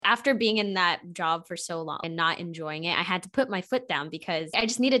after being in that job for so long and not enjoying it, I had to put my foot down because I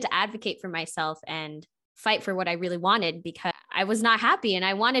just needed to advocate for myself and fight for what I really wanted, because I was not happy and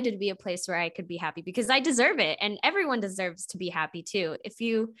I wanted it to be a place where I could be happy because I deserve it. And everyone deserves to be happy too. If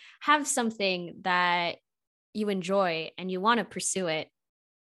you have something that you enjoy and you want to pursue it,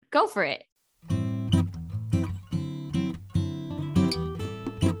 go for it.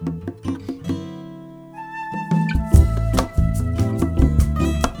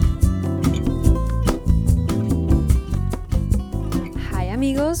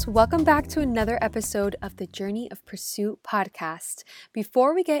 Amigos, welcome back to another episode of the Journey of Pursuit podcast.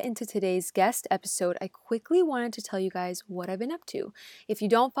 Before we get into today's guest episode, I quickly wanted to tell you guys what I've been up to. If you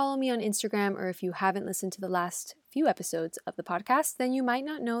don't follow me on Instagram, or if you haven't listened to the last few episodes of the podcast, then you might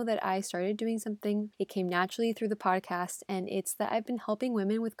not know that I started doing something. It came naturally through the podcast, and it's that I've been helping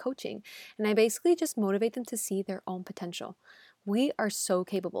women with coaching, and I basically just motivate them to see their own potential. We are so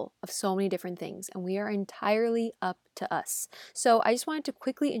capable of so many different things, and we are entirely up to us. So I just wanted to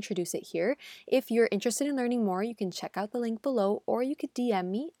quickly introduce it here. If you're interested in learning more, you can check out the link below, or you could DM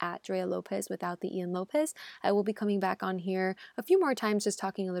me at Drea Lopez without the Ian Lopez. I will be coming back on here a few more times, just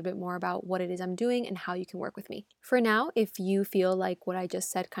talking a little bit more about what it is I'm doing and how you can work with me. For now, if you feel like what I just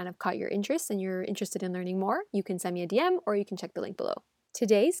said kind of caught your interest and you're interested in learning more, you can send me a DM or you can check the link below.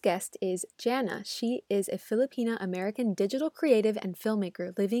 Today's guest is Janna. She is a Filipina-American digital creative and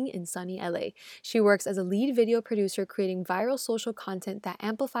filmmaker living in sunny LA. She works as a lead video producer creating viral social content that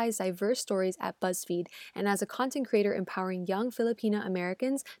amplifies diverse stories at BuzzFeed, and as a content creator empowering young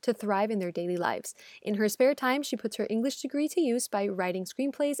Filipina-Americans to thrive in their daily lives. In her spare time, she puts her English degree to use by writing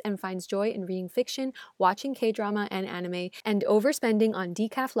screenplays and finds joy in reading fiction, watching K-drama and anime, and overspending on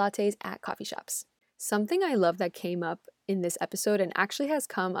decaf lattes at coffee shops. Something I love that came up in this episode, and actually has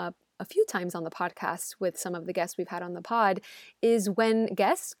come up a few times on the podcast with some of the guests we've had on the pod, is when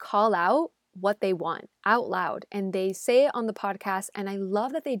guests call out what they want out loud and they say it on the podcast. And I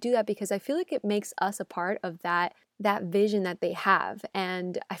love that they do that because I feel like it makes us a part of that vision that they have.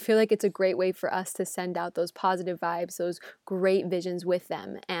 And I feel like it's a great way for us to send out those positive vibes, those great visions with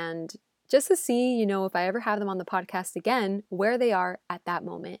them. And just to see, if I ever have them on the podcast again, where they are at that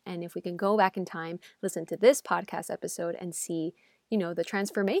moment. And if we can go back in time, listen to this podcast episode and see, the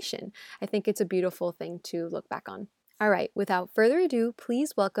transformation. I think it's a beautiful thing to look back on. All right, without further ado,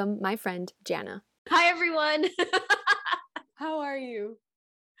 please welcome my friend, Janna. Hi, everyone. How are you?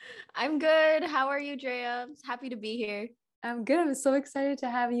 I'm good. How are you, Drea? I'm happy to be here. I'm good. I'm so excited to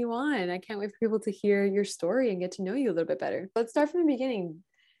have you on. I can't wait for people to hear your story and get to know you a little bit better. Let's start from the beginning.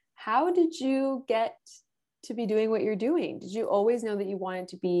 How did you get to be doing what you're doing? Did you always know that you wanted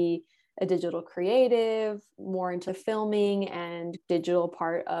to be a digital creative, more into filming and digital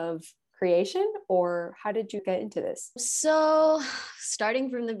part of creation? Or how did you get into this? So starting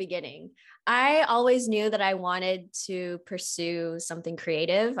from the beginning, I always knew that I wanted to pursue something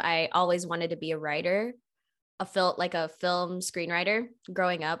creative. I always wanted to be a writer, a film screenwriter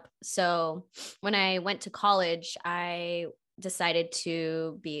growing up. So when I went to college, I decided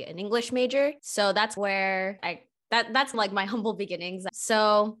to be an English major. So that's where that's like my humble beginnings.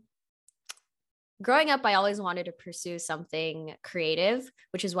 So growing up, I always wanted to pursue something creative,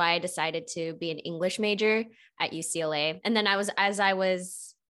 which is why I decided to be an English major at UCLA. And then as I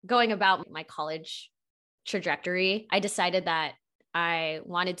was going about my college trajectory, I decided that I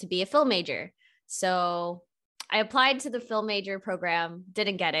wanted to be a film major. So I applied to the film major program,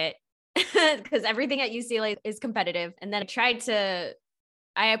 didn't get it, because everything at UCLA is competitive. And then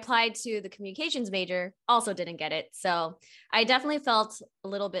I applied to the communications major, also didn't get it. So I definitely felt a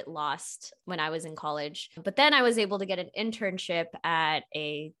little bit lost when I was in college. But then I was able to get an internship at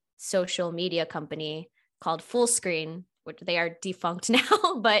a social media company called Fullscreen, which they are defunct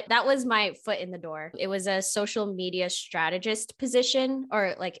now, but that was my foot in the door. It was a social media strategist position,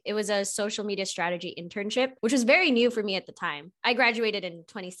 or it was a social media strategy internship, which was very new for me at the time. I graduated in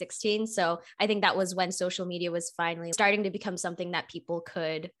 2016. So I think that was when social media was finally starting to become something that people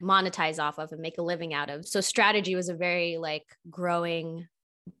could monetize off of and make a living out of. So strategy was a very growing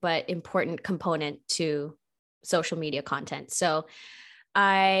but important component to social media content. So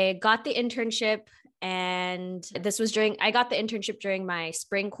I got the internship, and I got the internship during my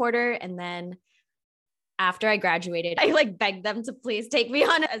spring quarter. And then after I graduated, I begged them to please take me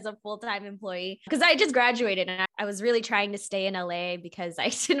on as a full-time employee, because I just graduated and I was really trying to stay in LA because I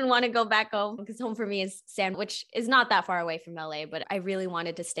didn't want to go back home, because home for me is which is not that far away from LA, but I really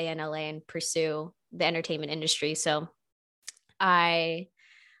wanted to stay in LA and pursue the entertainment industry. So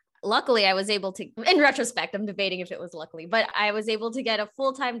luckily I was able to, in retrospect, I'm debating if it was luckily, but I was able to get a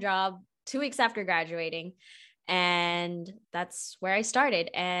full-time job 2 weeks after graduating. And that's where I started.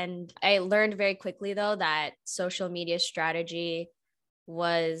 And I learned very quickly, though, that social media strategy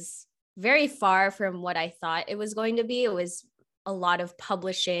was very far from what I thought it was going to be. It was a lot of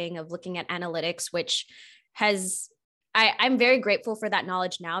publishing, of looking at analytics, which has I'm very grateful for that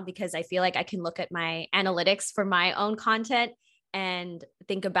knowledge now, because I feel like I can look at my analytics for my own content and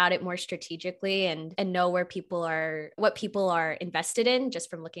think about it more strategically, and know what people are invested in just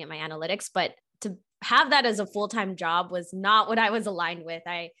from looking at my analytics. But to have that as a full-time job was not what I was aligned with.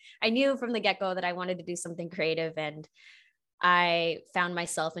 I knew from the get-go that I wanted to do something creative, and I found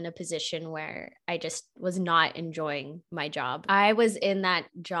myself in a position where I just was not enjoying my job. I was in that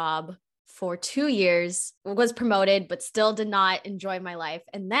job for 2 years, was promoted, but still did not enjoy my life.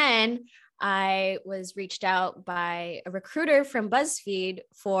 And then I was reached out by a recruiter from BuzzFeed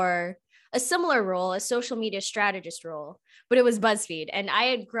for a similar role, a social media strategist role, but it was BuzzFeed. And I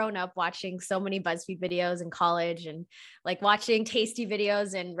had grown up watching so many BuzzFeed videos in college, and like watching tasty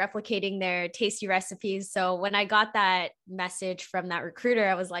videos and replicating their tasty recipes. So when I got that message from that recruiter,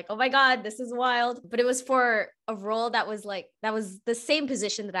 I was like, oh my God, this is wild. But it was for a role that was the same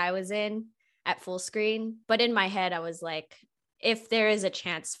position that I was in at Full Screen. But in my head, I was like, if there is a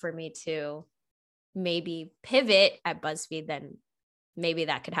chance for me to maybe pivot at BuzzFeed, then maybe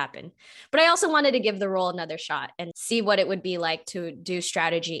that could happen. But I also wanted to give the role another shot and see what it would be like to do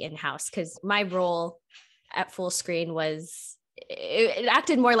strategy in-house, because my role at Full Screen it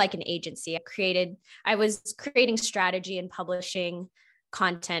acted more like an agency. I was creating strategy and publishing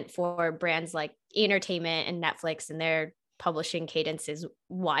content for brands like entertainment and Netflix, and their publishing cadence is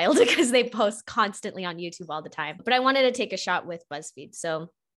wild because they post constantly on YouTube all the time. But I wanted to take a shot with BuzzFeed.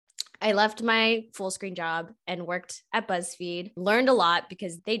 So I left my Full Screen job and worked at BuzzFeed, learned a lot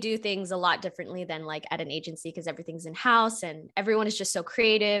because they do things a lot differently than like at an agency, because everything's in-house and everyone is just so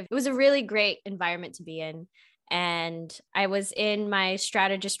creative. It was a really great environment to be in. And I was in my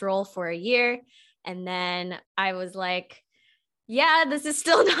strategist role for a year. And then I was like, yeah, this is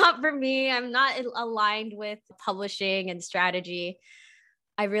still not for me. I'm not aligned with publishing and strategy.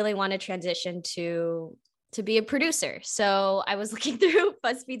 I really want to transition to be a producer. So I was looking through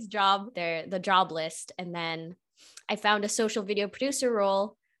BuzzFeed's the job list, and then I found a social video producer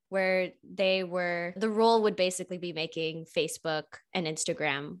role where the role would basically be making Facebook and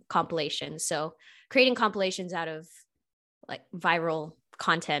Instagram compilations. So creating compilations out of like viral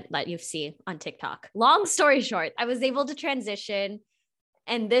content that you see on TikTok. Long story short, I was able to transition,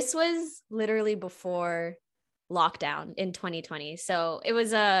 and this was literally before lockdown in 2020. So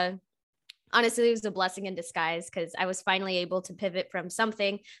honestly, it was a blessing in disguise, because I was finally able to pivot from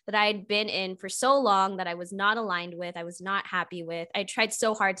something that I had been in for so long that I was not aligned with, I was not happy with. I tried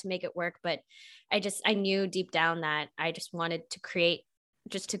so hard to make it work, but I knew deep down that I just wanted to create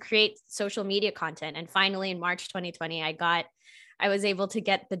social media content. And finally in March 2020, I was able to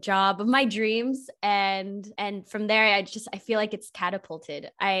get the job of my dreams. And from there, I feel like it's catapulted.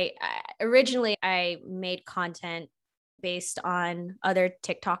 Originally I made content based on other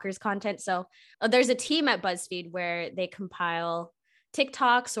TikTokers' content. So there's a team at BuzzFeed where they compile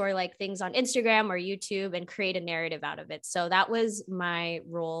TikToks or like things on Instagram or YouTube and create a narrative out of it. So that was my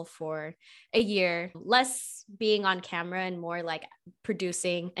role for a year, less being on camera and more like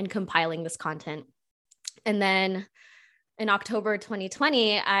producing and compiling this content. And then in October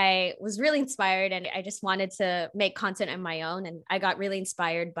 2020, I was really inspired, and I just wanted to make content on my own. And I got really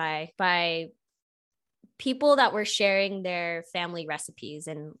inspired by people that were sharing their family recipes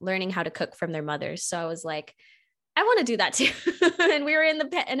and learning how to cook from their mothers. So I was like, I want to do that too. And we were in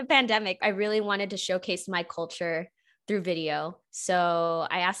a pandemic. I really wanted to showcase my culture through video. So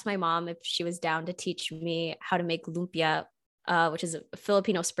I asked my mom if she was down to teach me how to make lumpia, which is a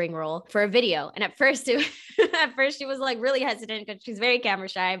Filipino spring roll, for a video. And at first she was like really hesitant because she's very camera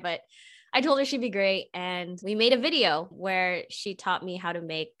shy, but I told her she'd be great. And we made a video where she taught me how to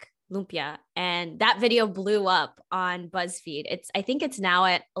make lumpia, and that video blew up on BuzzFeed. I think it's now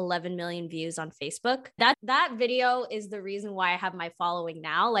at 11 million views on Facebook. That video is the reason why I have my following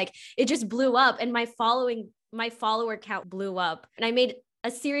now. Like, it just blew up, and my follower count blew up. And I made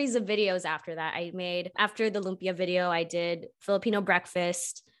a series of videos after that. After the lumpia video, I did Filipino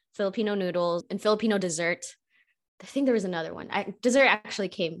breakfast, Filipino noodles, and Filipino dessert. I think there was another one. Dessert actually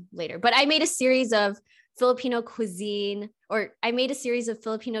came later, but I made a series of Filipino cuisine, or I made a series of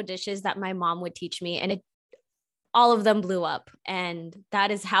Filipino dishes that my mom would teach me, and all of them blew up. And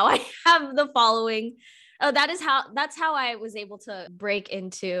that is how I have the following. That's how I was able to break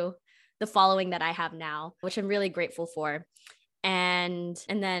into the following that I have now, which I'm really grateful for. And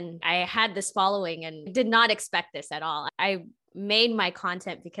then I had this following and did not expect this at all. I made my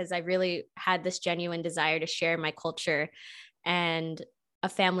content because I really had this genuine desire to share my culture and a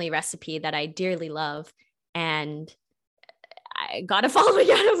family recipe that I dearly love. And I got a following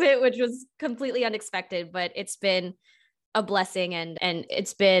out of it, which was completely unexpected, but it's been a blessing, and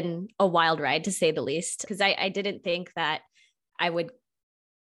it's been a wild ride to say the least, because I didn't think that I would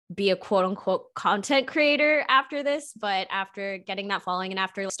be a quote unquote content creator after this, but after getting that following and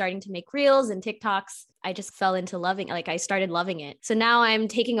after starting to make reels and TikToks, I just fell into loving it. Like, I started loving it. So now I'm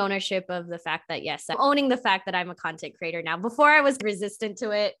taking ownership of the fact that, yes, I'm owning the fact that I'm a content creator now. Before, I was resistant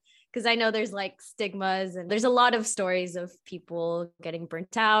to it because I know there's like stigmas and there's a lot of stories of people getting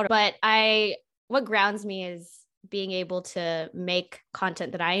burnt out. But what grounds me is being able to make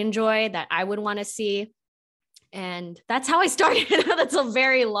content that I enjoy, that I would want to see. And that's how I started. That's a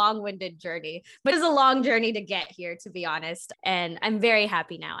very long-winded journey, but it's a long journey to get here, to be honest. And I'm very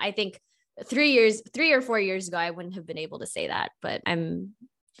happy now. I think 3 or 4 years ago, I wouldn't have been able to say that, but I'm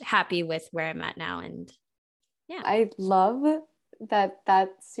happy with where I'm at now. And yeah. I love that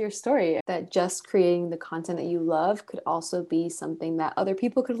that's your story, that just creating the content that you love could also be something that other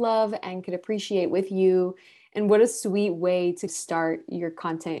people could love and could appreciate with you. And what a sweet way to start your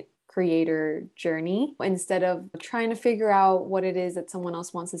content creator journey. Instead of trying to figure out what it is that someone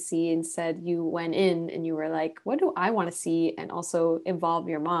else wants to see, instead you went in and you were like, what do I want to see? And also involve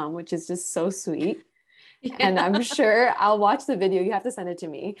your mom, which is just so sweet. Yeah. And I'm sure I'll watch the video. You have to send it to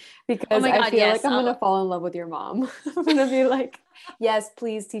me because Oh my God, I feel yes. like I'm going to fall in love with your mom. I'm going to be like, yes,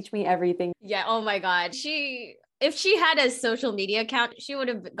 please teach me everything. Yeah. Oh my God. If she had a social media account, she would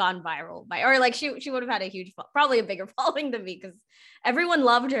have gone viral or like she would have had a huge, probably a bigger following than me because everyone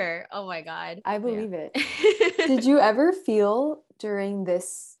loved her. Oh my God. I believe it. Did you ever feel during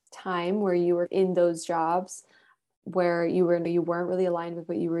this time where you were in those jobs where you weren't really aligned with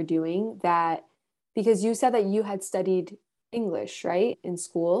what you were doing, that because you said that you had studied English, right, in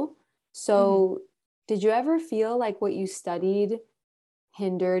school. So did you ever feel like what you studied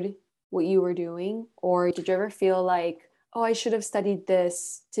hindered what you were doing? Or did you ever feel like, oh, I should have studied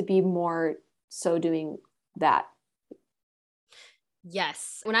this to be more so doing that?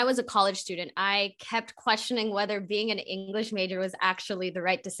 Yes. When I was a college student, I kept questioning whether being an English major was actually the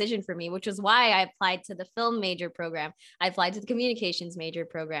right decision for me, which was why I applied to the film major program. I applied to the communications major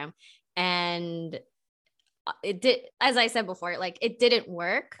program. And it did, as I said before, like it didn't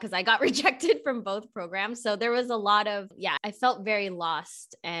work because I got rejected from both programs. So there was a lot of, I felt very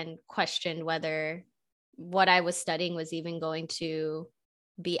lost and questioned whether what I was studying was even going to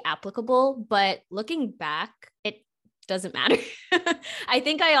be applicable. But looking back, it doesn't matter. I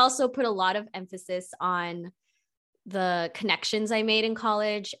think I also put a lot of emphasis on the connections I made in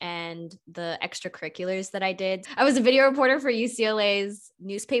college and the extracurriculars that I did. I was a video reporter for UCLA's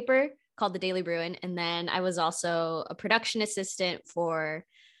newspaper called the Daily Bruin. And then I was also a production assistant for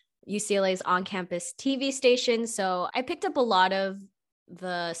UCLA's on-campus TV station. So I picked up a lot of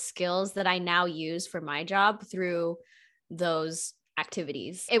the skills that I now use for my job through those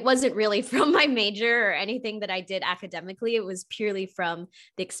activities. It wasn't really from my major or anything that I did academically. It was purely from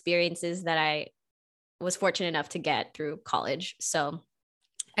the experiences that I was fortunate enough to get through college. So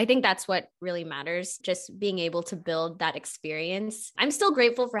I think that's what really matters, just being able to build that experience. I'm still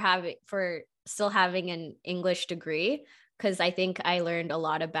grateful for still having an English degree, because I think I learned a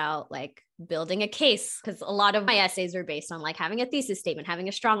lot about like building a case, because a lot of my essays are based on like having a thesis statement, having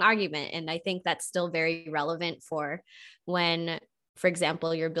a strong argument. And I think that's still very relevant for when, for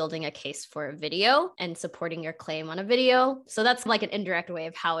example, you're building a case for a video and supporting your claim on a video. So that's like an indirect way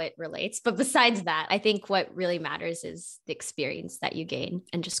of how it relates. But besides that, I think what really matters is the experience that you gain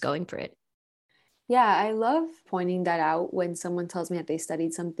and just going for it. Yeah, I love pointing that out when someone tells me that they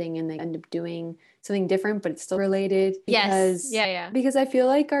studied something and they end up doing something different, but it's still related. Yes. Yeah. Because I feel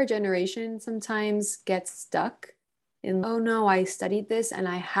like our generation sometimes gets stuck in, oh no, I studied this and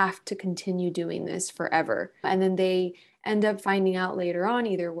I have to continue doing this forever. And then they end up finding out later on,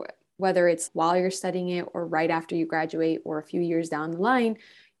 either whether it's while you're studying it or right after you graduate or a few years down the line,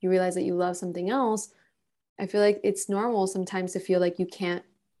 you realize that you love something else. I feel like it's normal sometimes to feel like you can't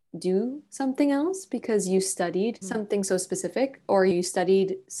do something else because you studied something so specific, or you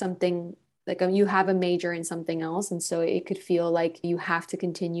studied something like you have a major in something else. And so it could feel like you have to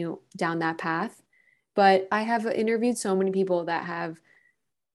continue down that path. But I have interviewed so many people that have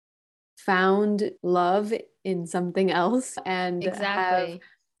found love in something else and Exactly.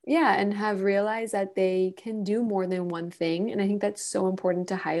 have realized that they can do more than one thing. And I think that's so important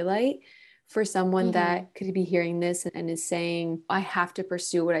to highlight for someone that could be hearing this and is saying, I have to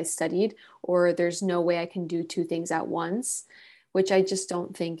pursue what I studied, or there's no way I can do two things at once. which I just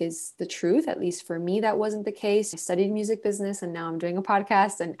don't think is the truth. At least for me, that wasn't the case. I studied music business and now I'm doing a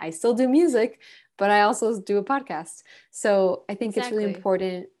podcast, and I still do music, but I also do a podcast. So I think it's really Exactly.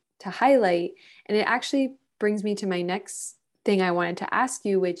 important to highlight. And it actually brings me to my next thing I wanted to ask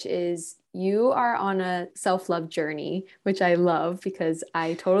you, which is you are on a self-love journey, which I love because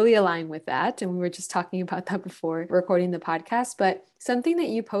I totally align with that. And we were just talking about that before recording the podcast. But something that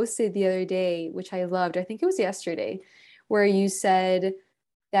you posted the other day, which I loved, I think it was yesterday, where you said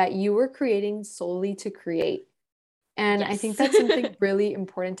that you were creating solely to create. And I think Yes. that's something really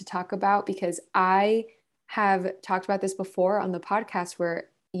important to talk about because I have talked about this before on the podcast where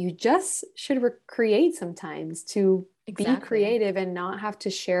you just should create sometimes to be Exactly. creative and not have to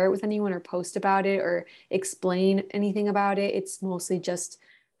share it with anyone or post about it or explain anything about it. It's mostly just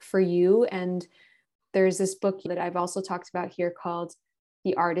for you. And there's this book that I've also talked about here called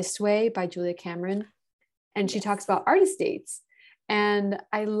The Artist Way by Julia Cameron. And she talks Yes. about artist dates. And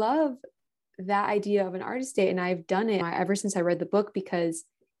I love that idea of an artist date. And I've done it ever since I read the book because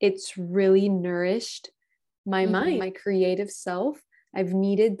it's really nourished my mind, Mm-hmm. my creative self. I've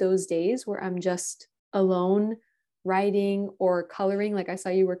needed those days where I'm just alone writing or coloring. Like I saw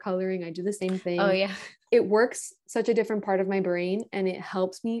you were coloring, I do the same Oh, thing. yeah. It works such a different part of my brain and it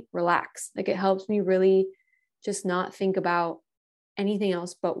helps me relax. Like it helps me really just not think about anything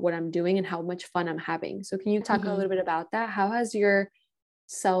else but what I'm doing and how much fun I'm having. So can you talk a Mm-hmm. little bit about that? How has your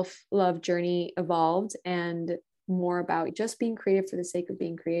self-love journey evolved and more about just being creative for the sake of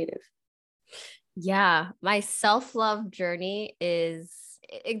being creative? Yeah. My self-love journey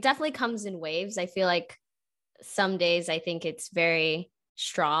it definitely comes in waves. I feel like some days I think it's very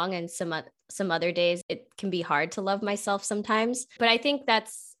strong, and some other days it can be hard to love myself sometimes. But I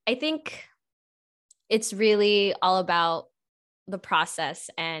think it's really all about the process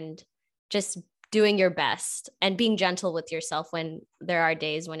and just doing your best and being gentle with yourself when there are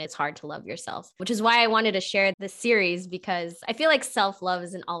days when it's hard to love yourself, which is why I wanted to share this series, because I feel like self-love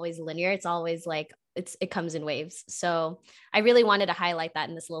isn't always linear. It's always like it comes in waves. So I really wanted to highlight that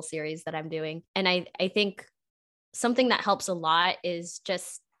in this little series that I'm doing. And I think something that helps a lot is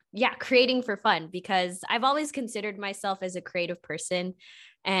just, yeah, creating for fun, because I've always considered myself as a creative person.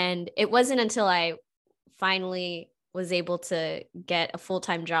 And it wasn't until I finally was able to get a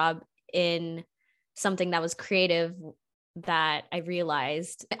full-time job in something that was creative that I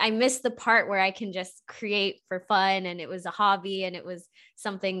realized I missed the part where I can just create for fun, and it was a hobby, and it was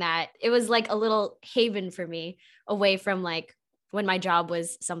something that it was like a little haven for me away from like when my job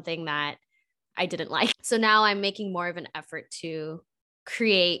was something that I didn't like. So now I'm making more of an effort to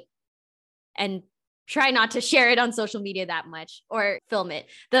create and try not to share it on social media that much or film it.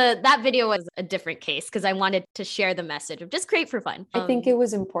 That video was a different case because I wanted to share the message of just create for fun. I think it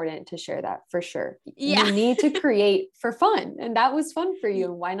was important to share that for sure. You Yeah. need to create for fun, and that was fun for you.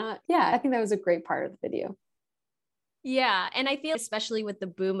 And why not? Yeah, I think that was a great part of the video. Yeah. And I feel, especially with the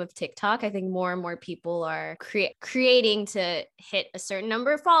boom of TikTok, I think more and more people are creating to hit a certain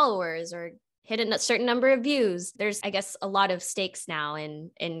number of followers or hit a certain number of views. There's, I guess, a lot of stakes now in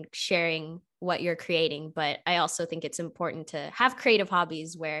sharing what you're creating. But I also think it's important to have creative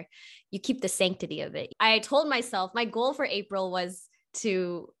hobbies where you keep the sanctity of it. I told myself my goal for April was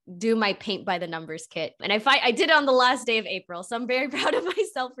to do my paint by the numbers kit. And I did it on the last day of April. So I'm very proud of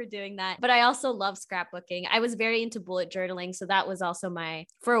myself for doing that. But I also love scrapbooking. I was very into bullet journaling. So that was also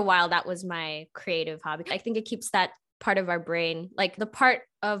for a while, that was my creative hobby. I think it keeps that part of our brain, like the part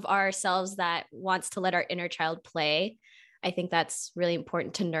of ourselves that wants to let our inner child play. I think that's really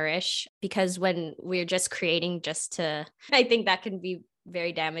important to nourish, because when we're just creating I think that can be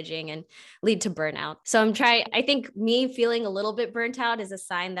very damaging and lead to burnout. So I think me feeling a little bit burnt out is a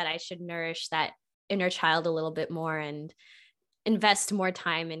sign that I should nourish that inner child a little bit more and invest more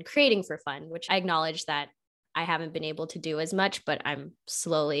time in creating for fun, which I acknowledge that I haven't been able to do as much, but I'm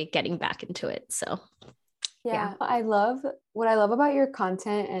slowly getting back into it. So yeah. Yeah, what I love about your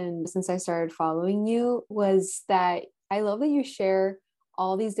content, and since I started following you, was that I love that you share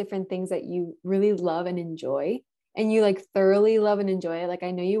all these different things that you really love and enjoy. And you like thoroughly love and enjoy it. Like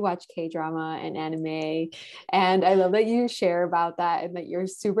I know you watch K-drama and anime, and I love that you share about that and that you're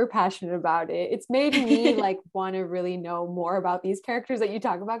super passionate about it. It's made me like want to really know more about these characters that you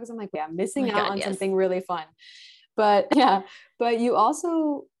talk about because I'm like, yeah, I'm Oh missing my out God, on yes. something really fun. But yeah, but you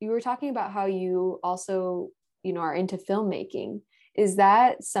were talking about how you also, are into filmmaking. Is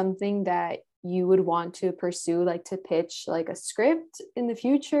that something that you would want to pursue, like to pitch like a script in the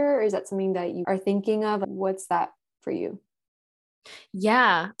future? Or is that something that you are thinking of? What's that for you?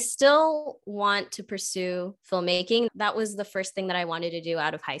 Yeah, I still want to pursue filmmaking. That was the first thing that I wanted to do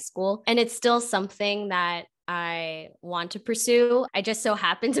out of high school. And it's still something that I want to pursue. I just so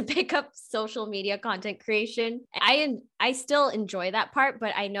happen to pick up social media content creation. I still enjoy that part,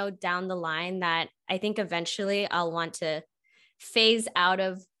 but I know down the line that I think eventually I'll want to phase out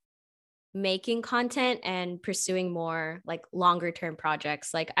of making content and pursuing more like longer term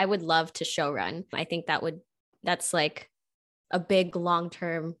projects. Like I would love to show run. I think that's like a big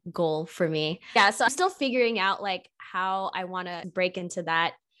long-term goal for me. Yeah. So I'm still figuring out like how I want to break into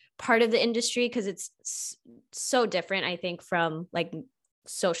that part of the industry because it's so different, I think, from like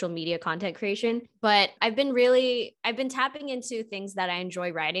social media content creation. But I've been tapping into things that I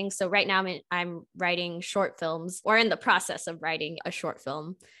enjoy writing. So right now I'm writing short films or in the process of writing a short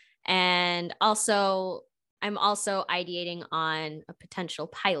film. And also I'm also ideating on a potential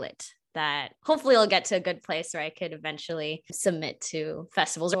pilot that hopefully will get to a good place where I could eventually submit to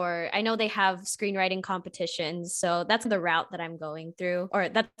festivals, or I know they have screenwriting competitions. So that's the route that I'm going through, or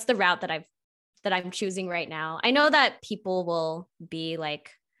that's the route that I'm choosing right now. I know that people will be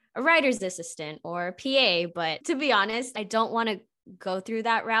like a writer's assistant or PA, but to be honest, I don't want to go through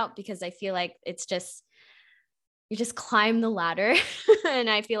that route because I feel like it's just, you just climb the ladder. And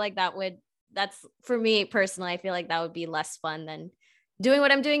I feel like that's for me personally, I feel like that would be less fun than doing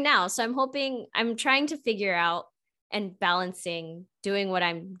what I'm doing now. So I'm trying to figure out and balancing doing what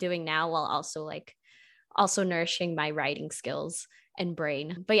I'm doing now while also nourishing my writing skills and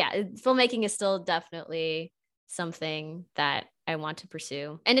brain. But yeah, filmmaking is still definitely something that I want to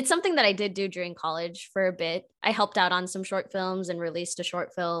pursue. And it's something that I did do during college for a bit. I helped out on some short films and released a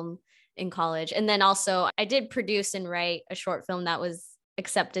short film in college. And then also I did produce and write a short film that was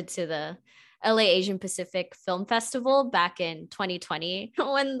accepted to the LA Asian Pacific Film Festival back in 2020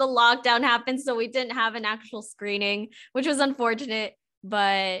 when the lockdown happened. So we didn't have an actual screening, which was unfortunate,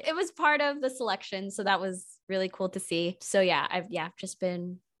 but it was part of the selection. So that was really cool to see. So yeah, I've just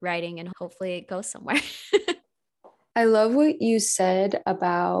been writing and hopefully it goes somewhere. I love what you said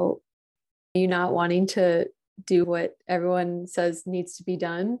about you not wanting to do what everyone says needs to be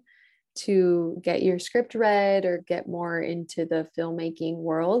done to get your script read or get more into the filmmaking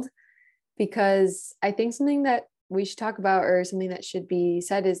world. Because I think something that we should talk about, or something that should be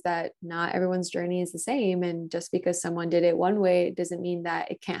said, is that not everyone's journey is the same. And just because someone did it one way, it doesn't mean that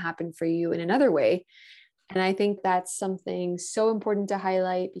it can't happen for you in another way. And I think that's something so important to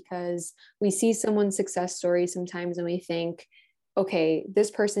highlight, because we see someone's success story sometimes and we think, okay, this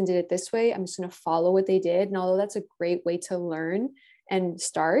person did it this way, I'm just going to follow what they did. And although that's a great way to learn and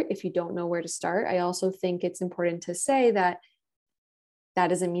start, if you don't know where to start, I also think it's important to say that that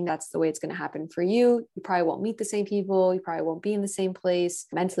doesn't mean that's the way it's going to happen for you. You probably won't meet the same people. You probably won't be in the same place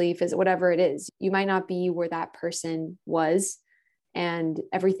mentally, physically, whatever it is. You might not be where that person was, and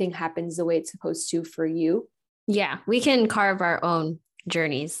everything happens the way it's supposed to for you. Yeah, we can carve our own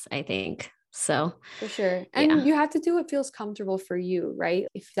journeys, I think. So for sure. And you have to do what feels comfortable for you, right?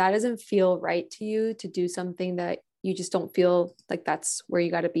 If that doesn't feel right to you to do something that you just don't feel like that's where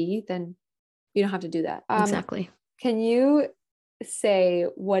you got to be, then you don't have to do that. Exactly. Can you say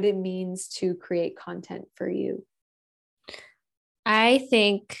what it means to create content for you? I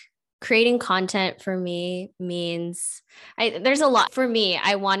think creating content for me means there's a lot for me.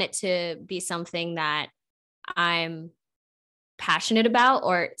 I want it to be something that I'm passionate about,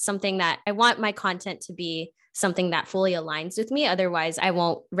 or something that I want my content to be something that fully aligns with me. Otherwise, I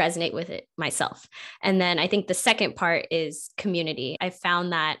won't resonate with it myself. And then I think the second part is community. I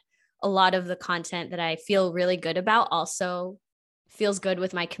found that a lot of the content that I feel really good about also feels good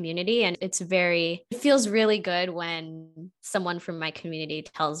with my community. And it feels really good when someone from my community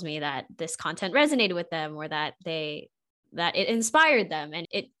tells me that this content resonated with them, or that it inspired them. And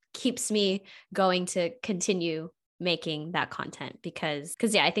it keeps me going to continue making that content because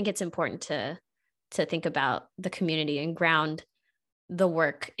yeah, I think it's important to think about the community and ground the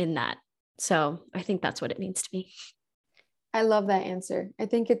work in that. So I think that's what it means to me. I love that answer. I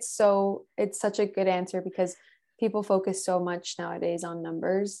think it's such a good answer, because people focus so much nowadays on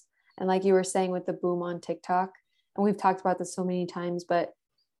numbers. And like you were saying with the boom on TikTok, and we've talked about this so many times, but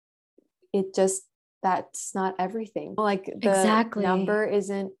that's not everything. Like the number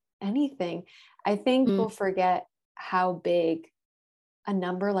isn't anything. I think people forget how big a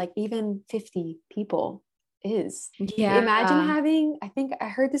number like even 50 people is. Yeah. Imagine having, I think I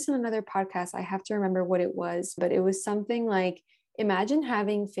heard this in another podcast, I have to remember what it was, but it was something like, imagine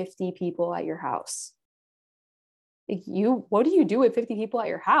having 50 people at your house. Like what do you do with 50 people at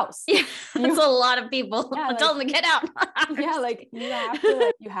your house? Yeah, that's a lot of people. Yeah, tell them to get out. Yeah, like you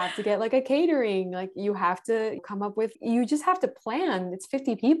have to get like a catering, like you have to come up with, you just have to plan. It's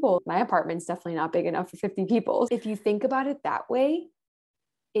 50 people. My apartment's definitely not big enough for 50 people. If you think about it that way,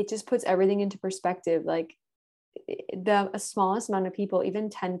 it just puts everything into perspective. Like the smallest amount of people, even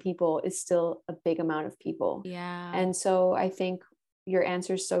 10 people, is still a big amount of people. Yeah. And so I think your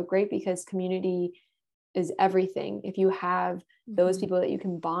answer is so great, because community is everything. If you have those people that you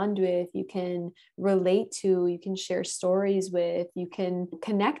can bond with, you can relate to, you can share stories with, you can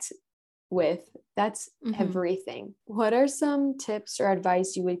connect with, that's everything. What are some tips or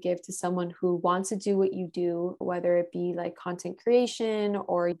advice you would give to someone who wants to do what you do, whether it be like content creation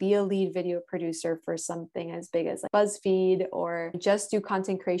or be a lead video producer for something as big as like BuzzFeed, or just do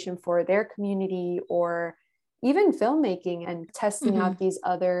content creation for their community, or even filmmaking and testing out these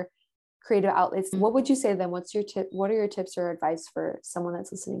other creative outlets? What would you say to them? What's your tip? What are your tips or advice for someone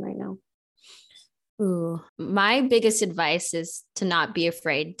that's listening right now? Ooh, my biggest advice is to not be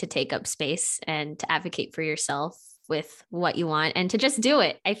afraid to take up space and to advocate for yourself with what you want and to just do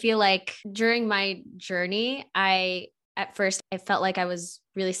it. I feel like during my journey, at first I felt like I was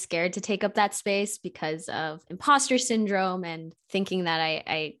really scared to take up that space because of imposter syndrome and thinking that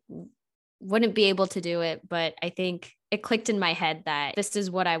I wouldn't be able to do it. But I think it clicked in my head that this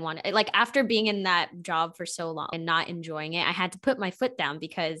is what I wanted. Like after being in that job for so long and not enjoying it, I had to put my foot down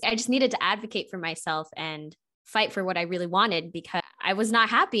because I just needed to advocate for myself and fight for what I really wanted, because I was not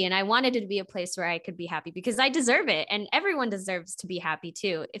happy and I wanted it to be a place where I could be happy because I deserve it. And everyone deserves to be happy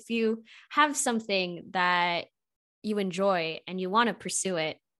too. If you have something that you enjoy and you want to pursue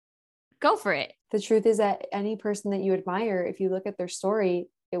it, go for it. The truth is that any person that you admire, if you look at their story,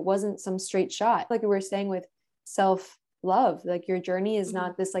 it wasn't some straight shot. Like we were saying with self-love, like your journey is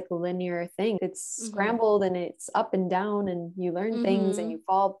not this like linear thing. It's scrambled and it's up and down, and you learn things and you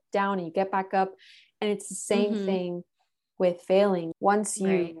fall down and you get back up. And it's the same thing with failing. Once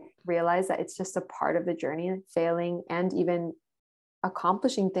you realize that it's just a part of the journey, failing and even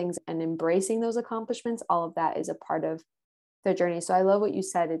accomplishing things and embracing those accomplishments, all of that is a part of their journey. So I love what you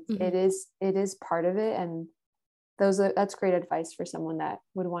said. It is part of it. And that's great advice for someone that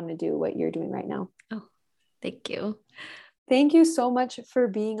would want to do what you're doing right now. Oh, thank you. Thank you so much for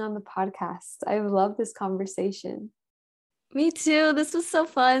being on the podcast. I love this conversation. Me too. This was so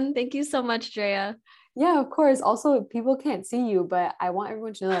fun. Thank you so much, Drea. Yeah, of course. Also, people can't see you, but I want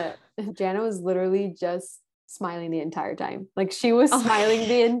everyone to know that Janna was literally just smiling the entire time. Like she was smiling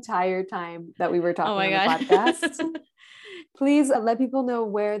the entire time that we were talking on the podcast. Please let people know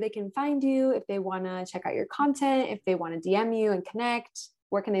where they can find you, if they want to check out your content, if they want to DM you and connect.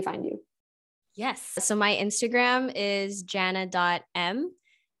 Where can they find you? Yes. So my Instagram is janna.m.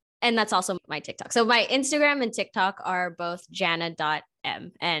 And that's also my TikTok. So my Instagram and TikTok are both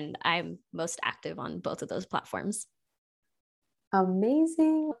janna.m. And I'm most active on both of those platforms.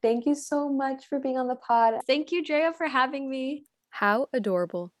 Amazing. Thank you so much for being on the pod. Thank you, Drea, for having me. How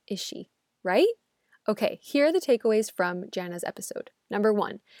adorable is she, right? Okay, here are the takeaways from Janna's episode. Number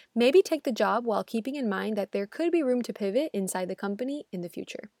 1, maybe take the job while keeping in mind that there could be room to pivot inside the company in the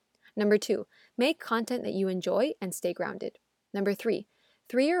future. Number 2, make content that you enjoy and stay grounded. Number 3,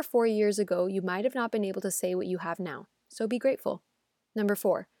 3 or 4 years ago, you might have not been able to say what you have now, so be grateful. Number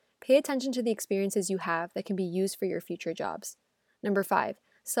 4, pay attention to the experiences you have that can be used for your future jobs. Number 5,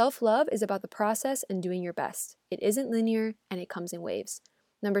 self-love is about the process and doing your best. It isn't linear and it comes in waves.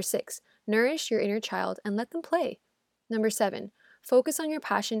 Number 6, nourish your inner child and let them play. Number 7, focus on your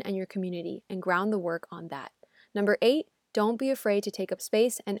passion and your community and ground the work on that. Number 8, don't be afraid to take up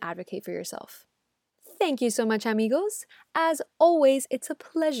space and advocate for yourself. Thank you so much, amigos. As always, it's a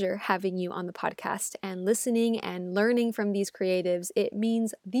pleasure having you on the podcast and listening and learning from these creatives. It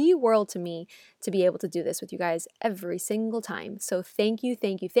means the world to me to be able to do this with you guys every single time. So thank you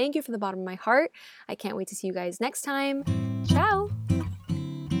from the bottom of my heart. I can't wait to see you guys next time. Ciao.